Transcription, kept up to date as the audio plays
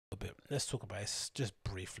let's talk about it just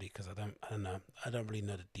briefly because I don't really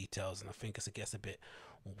know the details, and I think it gets a bit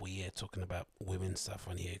weird talking about women stuff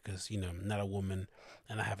on here because I'm not a woman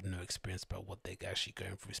and I have no experience about what they're actually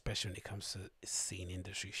going through, especially when it comes to scene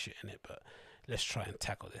industry shit in it. But let's try and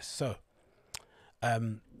tackle this. So,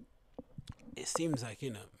 um, it seems like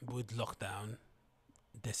with lockdown,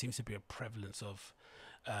 there seems to be a prevalence of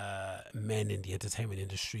men in the entertainment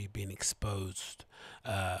industry being exposed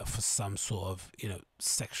for some sort of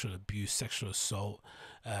sexual abuse, sexual assault,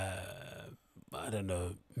 I don't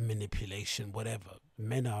know, manipulation, whatever.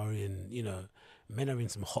 Men are in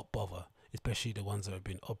some hot bother, especially the ones that have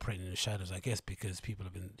been operating in the shadows, I guess, because people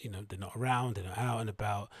have been, they're not around, they're not out and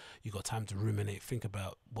about. You got time to ruminate, think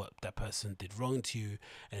about what that person did wrong to you.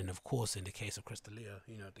 And then, of course, in the case of Crystalia,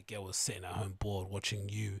 the girl was sitting at home bored watching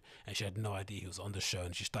you, and she had no idea he was on the show,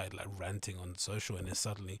 and she started like ranting on social, and then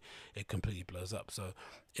suddenly it completely blows up. So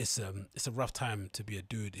it's a rough time to be a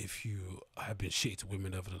dude if you have been shitty to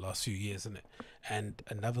women over the last few years, isn't it? And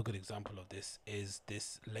another good example of this is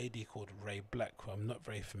this lady called Ray Black, who I'm not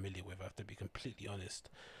very familiar with, I have to be completely honest.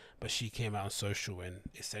 But she came out on social and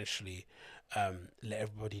essentially let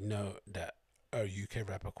everybody know that a UK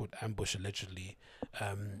rapper called Ambush allegedly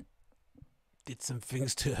did some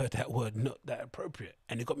things to her that were not that appropriate.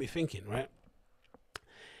 And it got me thinking, right?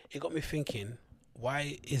 It got me thinking,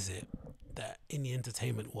 why is it that in the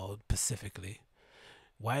entertainment world specifically,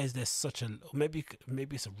 why is there such a maybe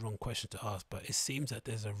it's a wrong question to ask, but it seems that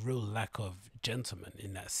there's a real lack of gentlemen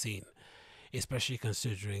in that scene, especially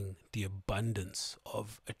considering the abundance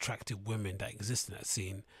of attractive women that exist in that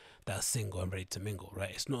scene that are single and ready to mingle,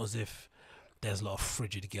 right? It's not as if there's a lot of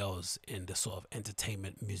frigid girls in the sort of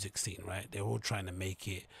entertainment music scene, right? They're all trying to make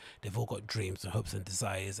it. They've all got dreams and hopes and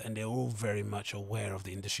desires, and they're all very much aware of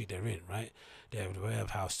the industry they're in, right? They're aware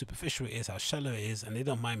of how superficial it is, how shallow it is, and they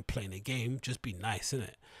don't mind playing a game. Just be nice,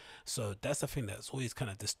 innit? So that's the thing that's always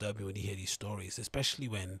kind of disturbing when you hear these stories, especially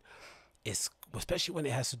when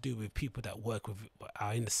it has to do with people that work with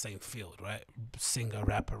are in the same field, right? Singer,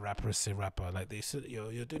 rapper, say rapper, like they said,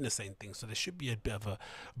 you're doing the same thing. So there should be a bit of a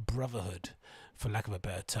brotherhood, for lack of a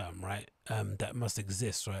better term, right? That must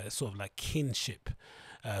exist, right? It's sort of like kinship,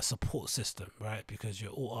 support system, right? Because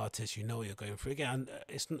you're all artists, you know what you're going through. Again,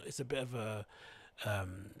 it's a bit of a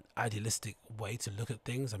idealistic way to look at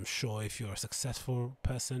things. I'm sure if you're a successful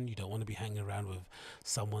person, you don't want to be hanging around with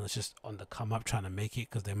someone that's just on the come up trying to make it,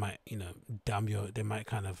 because they might, they might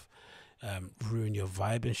kind of ruin your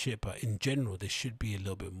vibe and shit. But in general, there should be a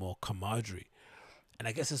little bit more camaraderie. And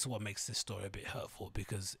I guess this is what makes this story a bit hurtful,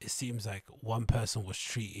 because it seems like one person was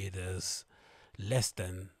treated as less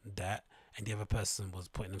than that, and the other person was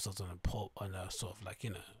putting themselves on a sort of like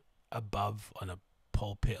above on a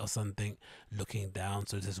pulpit or something, looking down.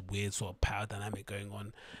 So there's this weird sort of power dynamic going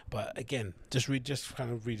on. But again, just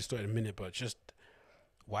kind of read the story in a minute. But just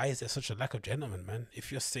why is there such a lack of gentlemen, man?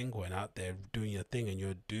 If you're single and out there doing your thing and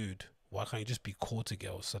you're a dude, why can't you just be cool to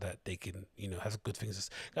girls so that they can, have good things?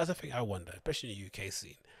 That's the thing I wonder, especially in the UK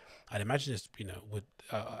scene. I'd imagine this, with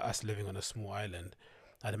us living on a small island,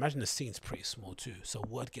 I'd imagine the scene's pretty small too. So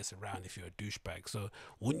word gets around if you're a douchebag. So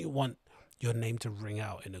wouldn't you want your name to ring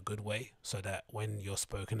out in a good way, so that when you're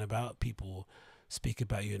spoken about, people speak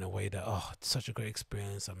about you in a way that, oh, it's such a great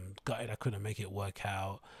experience, I'm gutted I couldn't make it work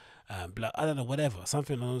out, I don't know, whatever,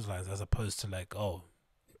 something along those lines, as opposed to like, oh,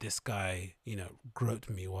 this guy, groped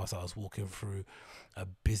me whilst I was walking through a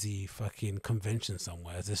busy fucking convention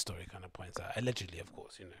somewhere, as this story kind of points out. Allegedly, of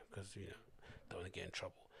course, because, don't want to get in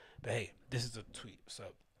trouble. But hey, this is a tweet. So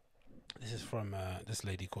this is from this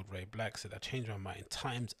lady called Ray Black. Said, I changed my mind.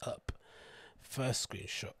 Time's up. First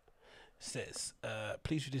screenshot says,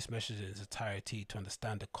 please read this message in its entirety to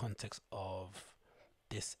understand the context of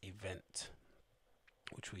this event,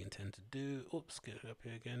 which we intend to do. Oops, get it up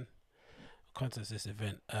here again. Context of this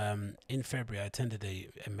event. In February, I attended a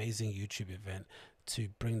amazing YouTube event to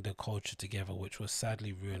bring the culture together, which was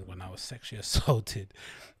sadly ruined when I was sexually assaulted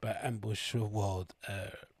by Ambush World.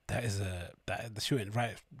 She went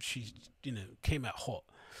right. She came out hot.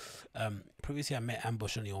 Previously, I met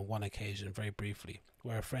Ambush only on one occasion, very briefly,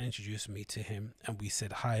 where a friend introduced me to him, and we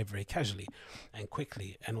said hi very casually and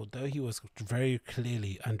quickly. And although he was very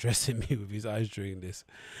clearly undressing me with his eyes during this,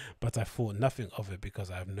 but I thought nothing of it because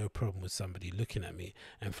I have no problem with somebody looking at me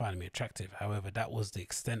and finding me attractive. However, that was the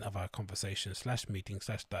extent of our conversation slash meeting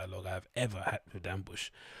slash dialogue I've ever had with Ambush.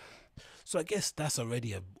 So I guess that's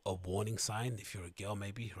already a warning sign if you're a girl,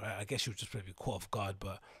 maybe, right? I guess you'll just probably be caught off guard,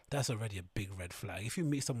 but that's already a big red flag. If you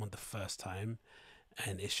meet someone the first time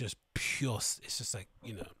and it's just pure, it's just like,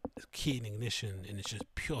 key in ignition and it's just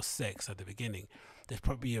pure sex at the beginning, there's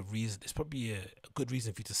probably a reason. There's probably a good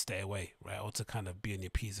reason for you to stay away, right, or to kind of be on your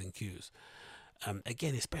p's and q's.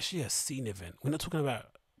 Again, especially a scene event. We're not talking about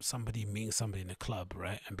somebody meeting somebody in a club,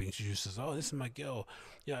 right, and being introduced as, oh, this is my girl.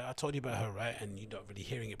 Yeah, I told you about her, right, and you're not really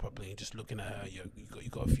hearing it properly. You're just looking at her. You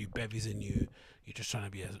got a few bevies in you. You're just trying to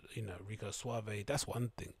be a Rico Suave. That's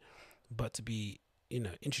one thing, but to be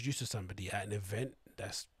introduced to somebody at an event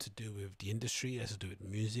that's to do with the industry, that's to do with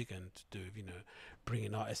music, and to do with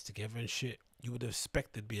bringing artists together and shit, you would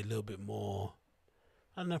expect there'd be a little bit more,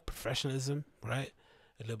 I don't know, professionalism, right?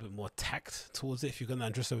 A little bit more tact towards it. If you're gonna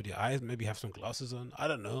undress over your eyes, maybe have some glasses on. I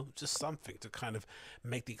don't know, just something to kind of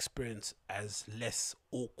make the experience as less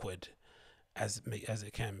awkward as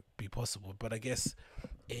it can be possible. But I guess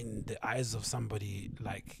in the eyes of somebody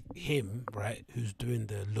like him, right, who's doing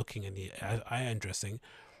the looking and the eye undressing,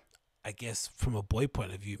 I guess from a boy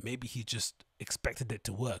point of view, maybe he just expected it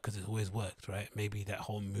to work because it always worked, right? Maybe that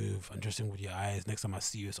whole move, undressing with your eyes, next time I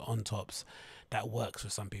see you, it's on tops, that works for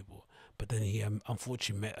some people. But then he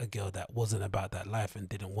unfortunately met a girl that wasn't about that life and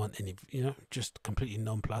didn't want any, just completely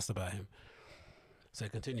nonplussed about him. So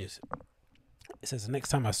it continues. It says, the next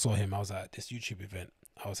time I saw him, I was at this YouTube event.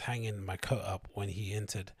 I was hanging my coat up when he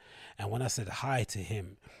entered, and when I said hi to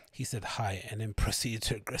him, he said hi and then proceeded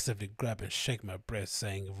to aggressively grab and shake my breast,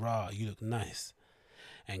 saying, "Rah, you look nice,"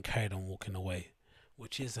 and carried on walking away,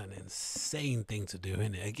 which is an insane thing to do,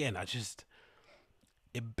 isn't it? Again,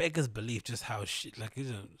 it beggars belief just how shit, like,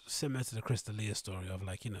 similar to the Crystalia story of,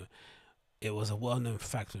 like, it was a well-known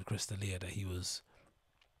fact with Crystalia that he was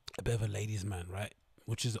a bit of a ladies' man, right?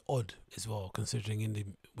 Which is odd as well, considering it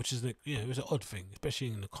was an odd thing, especially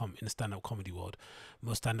in the stand-up comedy world.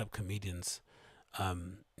 Most stand-up comedians,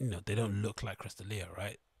 they don't look like Crystalia,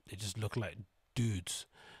 right? They just look like dudes.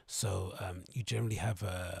 So you generally have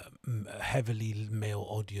a heavily male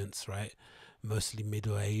audience, right? Mostly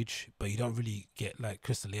middle age, but you don't really get like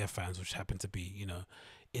Crystalia fans, which happen to be,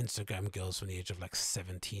 Instagram girls from the age of like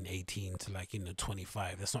 17, 18 to like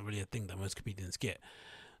 25. That's not really a thing that most comedians get.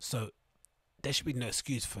 So there should be no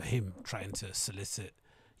excuse for him trying to solicit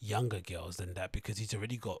younger girls than that, because he's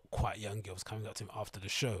already got quite young girls coming up to him after the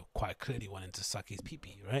show, quite clearly wanting to suck his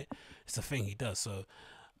pee-pee, right? It's a thing he does. So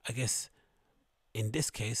I guess in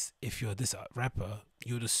this case, if you're this rapper,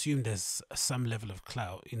 you would assume there's some level of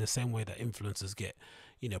clout, in the same way that influencers get,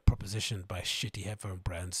 propositioned by shitty headphone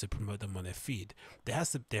brands to promote them on their feed. There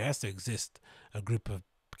has to exist a group of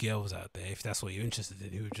girls out there, if that's what you're interested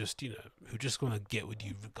in, who just gonna get with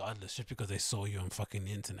you regardless, just because they saw you on fucking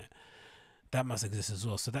the internet. That must exist as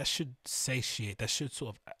well. So that should satiate, that should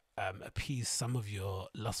sort of appease some of your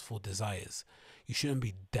lustful desires. You shouldn't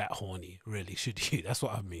be that horny, really, should you? That's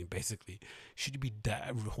what I mean, basically. Should you be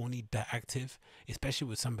that horny, that active, especially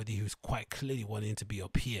with somebody who's quite clearly wanting to be your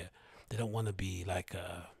peer? They don't want to be like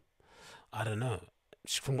I don't know.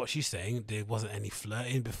 From what she's saying, there wasn't any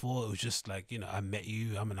flirting before. It was just like, I met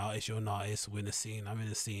you, I'm an artist, you're an artist, we're in the scene, I'm in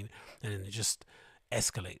the scene, and then it just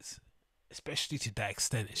escalates, especially to that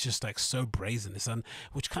extent. It's just like so brazen,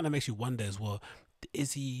 which kind of makes you wonder as well,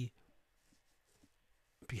 is he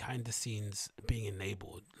behind the scenes being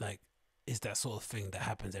enabled? Like, is that sort of thing that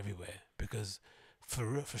happens everywhere? Because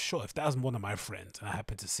for sure, if that was one of my friends and I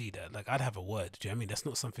happened to see that, like, I'd have a word. Do you know what I mean? That's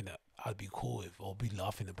not something that I'd be cool with or be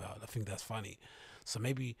laughing about. I think that's funny. So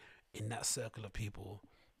maybe in that circle of people,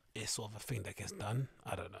 it's sort of a thing that gets done.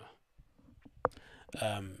 I don't know.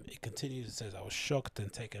 It continues. It says, I was shocked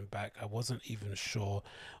and taken back. I wasn't even sure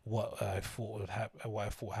what I thought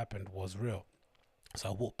happened was real. So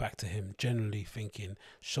I walked back to him, generally thinking,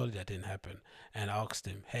 surely that didn't happen, and I asked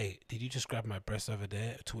him, "Hey, did you just grab my breast over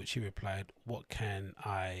there?" To which he replied, what can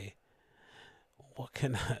I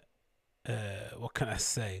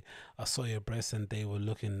say? I saw your breasts and they were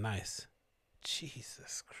looking nice.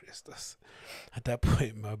 Jesus Christus. At that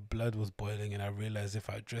point, my blood was boiling, and I realized if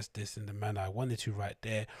I addressed this in the manner I wanted to right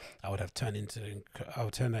there, I would turn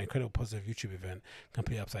that incredible positive YouTube event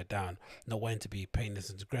completely upside down. Not wanting to be painted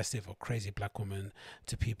as an aggressive or crazy black woman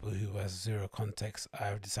to people who has zero context, I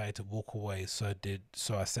have decided to walk away. So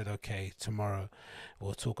I said, okay, tomorrow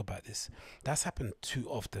we'll talk about this. That's happened too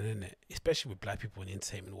often, isn't it? Especially with black people in the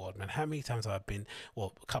entertainment world, man. How many times have I been?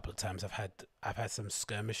 Well, a couple of times I've had some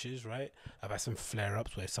skirmishes, right? I've had some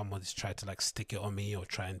flare-ups where someone's tried to like stick it on me or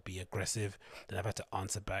try and be aggressive, then I've had to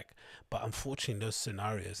answer back. But unfortunately, in those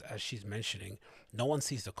scenarios, as she's mentioning, no one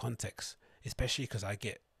sees the context, especially because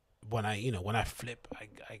when I flip,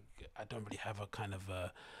 I don't really have a kind of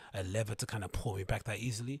a lever to kind of pull me back that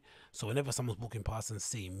easily. So whenever someone's walking past and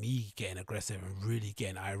seeing me getting aggressive and really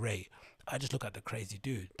getting irate, I just look at the crazy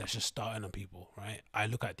dude that's just starting on people, right? I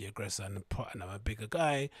look at the aggressor and I'm a bigger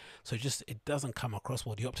guy, so just it doesn't come across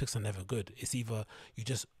well. The optics are never good. It's either you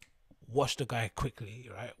just wash the guy quickly,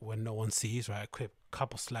 right, when no one sees, right, a quick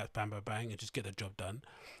couple slaps, bang, bang, bang, and just get the job done,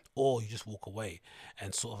 or you just walk away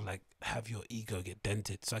and sort of like have your ego get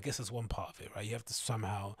dented. So I guess that's one part of it, right? You have to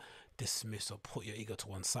somehow dismiss or put your ego to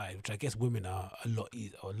one side, which I guess women are a lot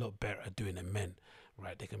easier, or a lot better at doing than men,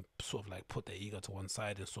 right? They can sort of like put their ego to one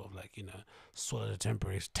side and sort of like, you know, swallow the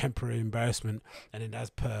temporary embarrassment, and then as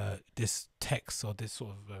per this text or this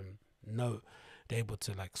sort of note, they're able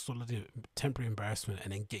to like swallow the temporary embarrassment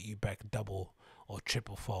and then get you back double or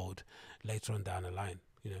triple fold later on down the line.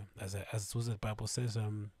 You know, as was the Bible says,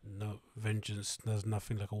 no vengeance, there's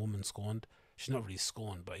nothing like a woman scorned. She's not really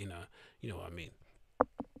scorned, but you know what I mean.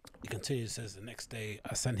 He continues, says the next day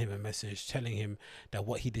I sent him a message telling him that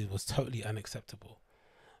what he did was totally unacceptable.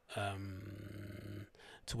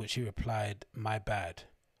 To which he replied, "My bad."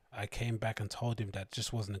 I came back and told him that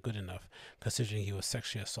just wasn't good enough, considering he was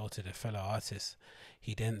sexually assaulted a fellow artist.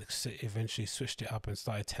 He then eventually switched it up and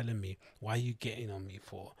started telling me, "Why are you getting on me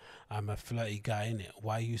for? I'm a flirty guy, innit?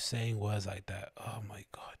 Why are you saying words like that?" Oh my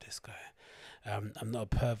god, this guy. I'm not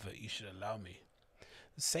a pervert, you should allow me.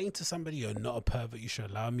 Saying to somebody you're not a pervert, you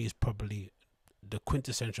should allow me, is probably the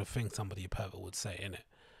quintessential thing somebody a pervert would say, innit?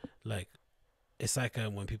 Like, it's like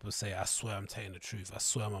when people say, "I swear I'm telling the truth. I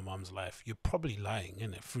swear on my mum's life." You're probably lying,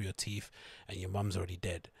 innit, through your teeth, and your mum's already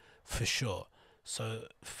dead, for sure. So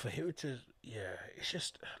for him to, yeah, it's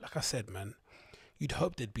just like I said, man. You'd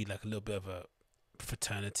hope there'd be like a little bit of a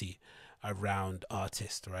fraternity around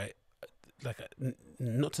artists, right? Like,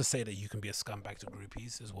 not to say that you can be a scumbag to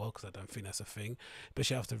groupies as well, because I don't think that's a thing.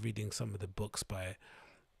 Especially after reading some of the books by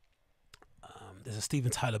there's a Steven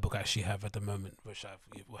Tyler book I actually have at the moment, which I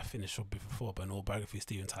finished up before, but an autobiography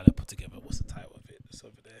Steven Tyler put together. What's the title of it? It's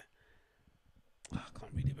over there. I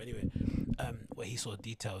can't read it, but anyway, where he sort of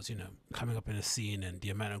details, you know, coming up in a scene and the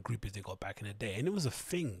amount of groupies they got back in the day, and it was a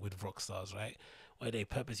thing with rock stars, right, where they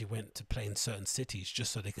purposely went to play in certain cities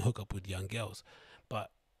just so they can hook up with young girls.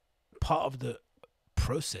 But part of the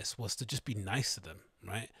process was to just be nice to them,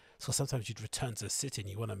 right? So sometimes you'd return to the city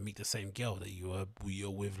and you want to meet the same girl that you were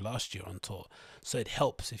with last year on tour. So it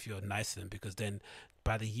helps if you're nice to them, because then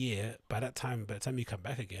by the time you come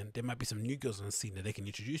back again, there might be some new girls on the scene that they can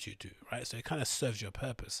introduce you to, right? So it kind of serves your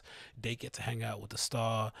purpose. They get to hang out with the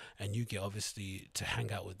star, and you get obviously to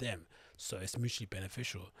hang out with them. So it's mutually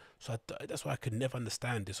beneficial. So that's why I could never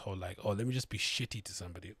understand this whole like, oh, let me just be shitty to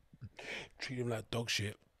somebody, treat them like dog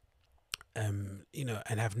shit, you know,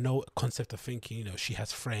 and have no concept of thinking, you know, she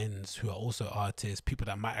has friends who are also artists, people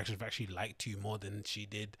that might actually liked you more than she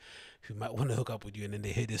did, who might want to hook up with you, and then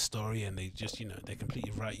they hear this story and they just, you know, they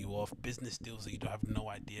completely write you off. Business deals that you don't have no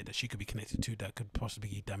idea that she could be connected to that could possibly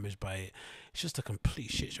get damaged by it. It's just a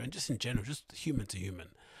complete shit show, and just in general, just human to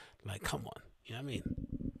human. Like, come on, you know what I mean?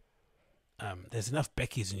 There's enough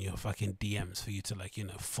Beckys in your fucking DMs for you to, like, you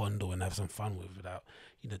know, fondle and have some fun with without,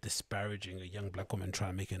 you know, disparaging a young black woman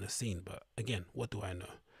trying to make it a scene. But again, what do I know?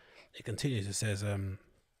 It continues. It says, "I'm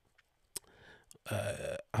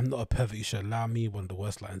not a pervert, you should allow me." One of the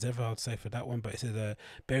worst lines ever, I'd say, for that one. But it says,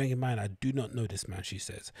 "Bearing in mind, I do not know this man," she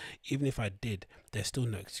says. "Even if I did, there's still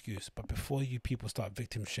no excuse. But before you people start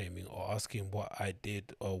victim shaming or asking what I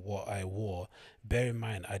did or what I wore, bear in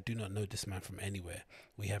mind, I do not know this man from anywhere.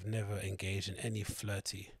 We have never engaged in any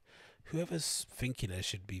flirty." Whoever's thinking there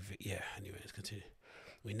should be, yeah, anyway, let's continue.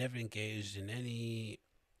 "We never engaged in any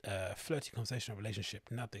flirty conversation or relationship,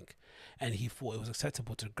 nothing. And he thought it was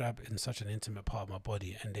acceptable to grab in such an intimate part of my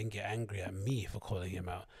body and then get angry at me for calling him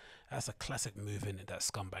out." That's a classic move in that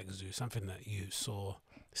scumbag zoo, something that you saw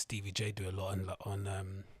Stevie J do a lot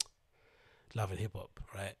on Love and Hip Hop,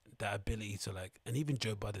 right? That ability to, like, and even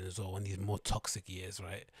Joe Budden as well, in these more toxic years,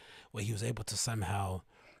 right, where he was able to somehow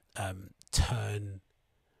turn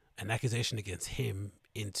an accusation against him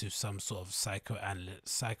into some sort of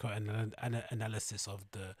psychoanalysis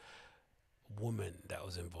of the woman that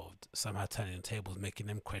was involved, somehow turning the tables, making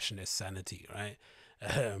them question their sanity, right?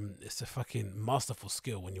 It's a fucking masterful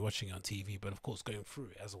skill when you're watching it on TV, but of course going through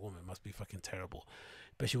it as a woman must be fucking terrible,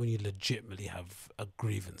 especially when you legitimately have a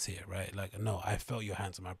grievance here, right? Like, no, I felt your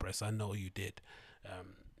hands on my breast, I know what you did.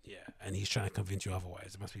 Yeah, and he's trying to convince you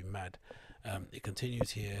otherwise. It must be mad. It continues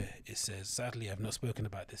here. It says, "Sadly, I've not spoken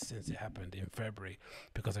about this since it happened in February,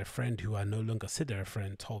 because a friend who I no longer consider a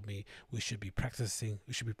friend told me we should be protecting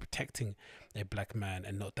a black man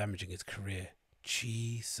and not damaging his career."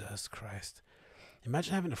 Jesus Christ.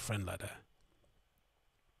 Imagine having a friend like that.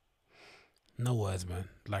 No words, man.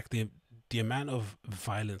 Like, the amount of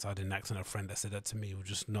violence I'd enact on a friend that said that to me would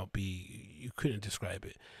just not be, you couldn't describe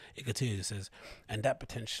it. It continues, it says, and that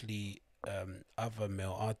potentially other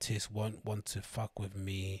male artists won't want to fuck with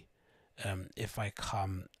me if I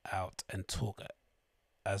come out and talk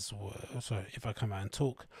as well. Sorry, if I come out and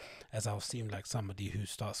talk, as I'll seem like somebody who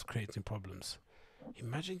starts creating problems.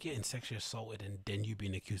 Imagine getting sexually assaulted and then you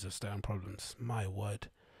being accused of starting problems. My word.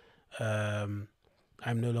 Um,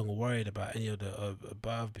 I'm no longer worried about any of the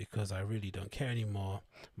above because I really don't care anymore.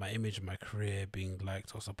 My image and my career being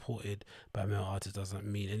liked or supported by male artists doesn't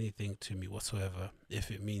mean anything to me whatsoever. If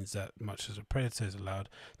it means that much as a predator is allowed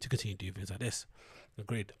to continue doing things like this.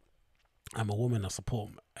 Agreed. I'm a woman. I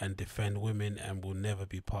support and defend women and will never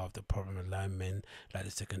be part of the problem allowing men like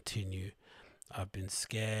this to continue. I've been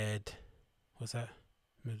scared. What's that?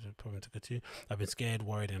 Problem to continue. I've been scared,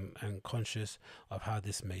 worried, and conscious of how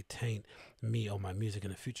this may taint me or my music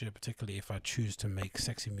in the future, particularly if I choose to make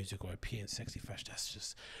sexy music or appear in sexy fashion. That's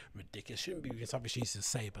just ridiculous. Shouldn't be something she needs to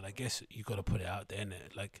say, but I guess you got to put it out there,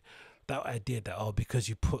 innit? Like that idea that because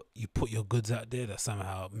you put your goods out there, that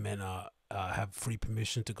somehow men are have free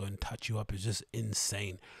permission to go and touch you up is just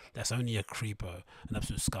insane. That's only a creeper, an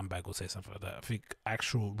absolute scumbag will say something like that. I think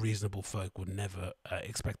actual reasonable folk would never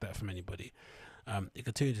expect that from anybody. It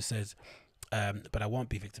continues, it says, but I won't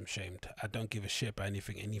be victim shamed. I don't give a shit about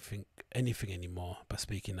anything anymore. But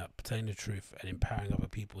speaking up, telling the truth, and empowering other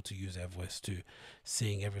people to use their voice too.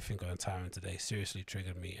 Seeing everything going tyrant today seriously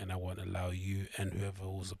triggered me, and I won't allow you and whoever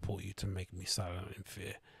will support you to make me silent in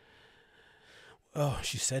fear. Oh,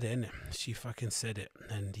 she said it, innit? She fucking said it.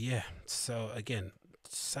 And yeah, so again,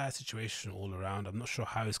 sad situation all around. I'm not sure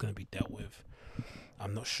how it's going to be dealt with.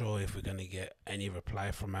 I'm not sure if we're going to get any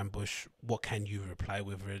reply from Ambush. What can you reply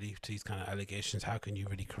with really to these kind of allegations? How can you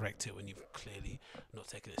really correct it when you've clearly not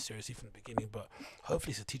taken it seriously from the beginning? But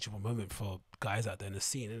hopefully it's a teachable moment for guys out there in the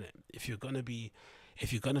scene, isn't it? If you're going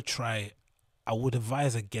to try, I would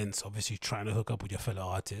advise against obviously trying to hook up with your fellow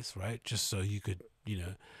artists, right? Just so you could,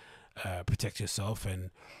 protect yourself and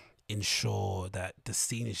ensure that the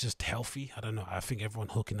scene is just healthy. I don't know. I think everyone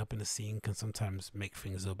hooking up in the scene can sometimes make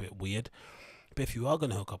things a little bit weird. But if you are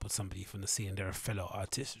going to hook up with somebody from the scene and they're a fellow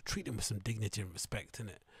artist, treat them with some dignity and respect,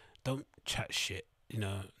 innit? Don't chat shit,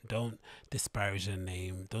 don't disparage their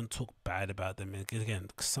name, don't talk bad about them. And again,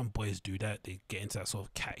 some boys do that. They get into that sort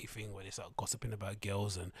of catty thing where they start gossiping about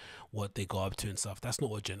girls and what they go up to and stuff. That's not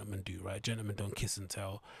what gentlemen do, right? Gentlemen don't kiss and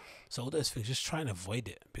tell. So all those things, just try and avoid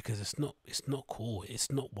it because it's not cool. It's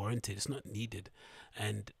not warranted. It's not needed.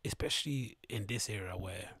 And especially in this era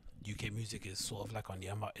where UK music is sort of like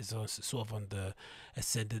is sort of on the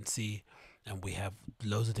ascendancy, and we have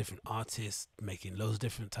loads of different artists making loads of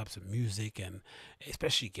different types of music, and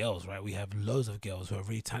especially girls, right? We have loads of girls who are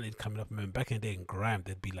really talented coming up. I mean, back in the day in grime,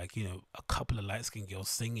 there'd be like a couple of light skinned girls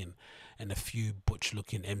singing and a few butch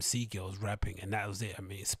looking MC girls rapping, and that was it. I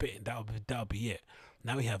mean, spitting, that'll be it.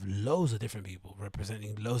 Now we have loads of different people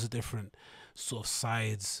representing loads of different sort of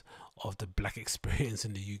sides of the black experience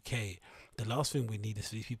in the UK. The last thing we need is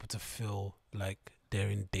for these people to feel like they're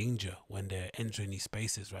in danger when they're entering these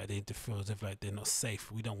spaces, right? They need to feel as if like they're not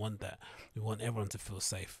safe. We don't want that. We want everyone to feel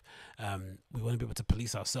safe. We want to be able to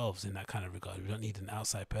police ourselves in that kind of regard. We don't need an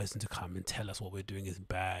outside person to come and tell us what we're doing is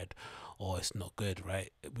bad or it's not good,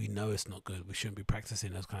 right? We know it's not good. We shouldn't be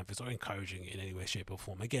practicing those kind of things or encouraging it in any way, shape or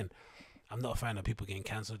form. Again, I'm not a fan of people getting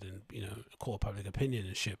cancelled in, court of public opinion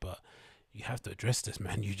and shit, but you have to address this,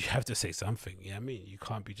 man. You have to say something. You know what I mean? You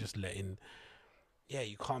can't be just letting,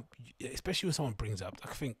 you can't, especially when someone brings up,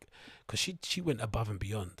 I think, because she went above and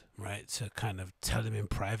beyond, right, to kind of tell him in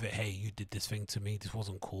private, hey, you did this thing to me, this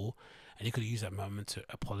wasn't cool, and he could have used that moment to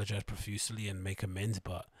apologize profusely and make amends,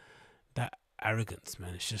 but that arrogance,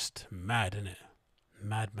 man, it's just mad, isn't it?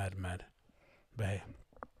 Mad. But hey,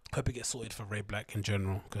 hope it gets sorted for Ray Black in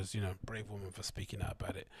general, because brave woman for speaking out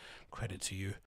about it. Credit to you.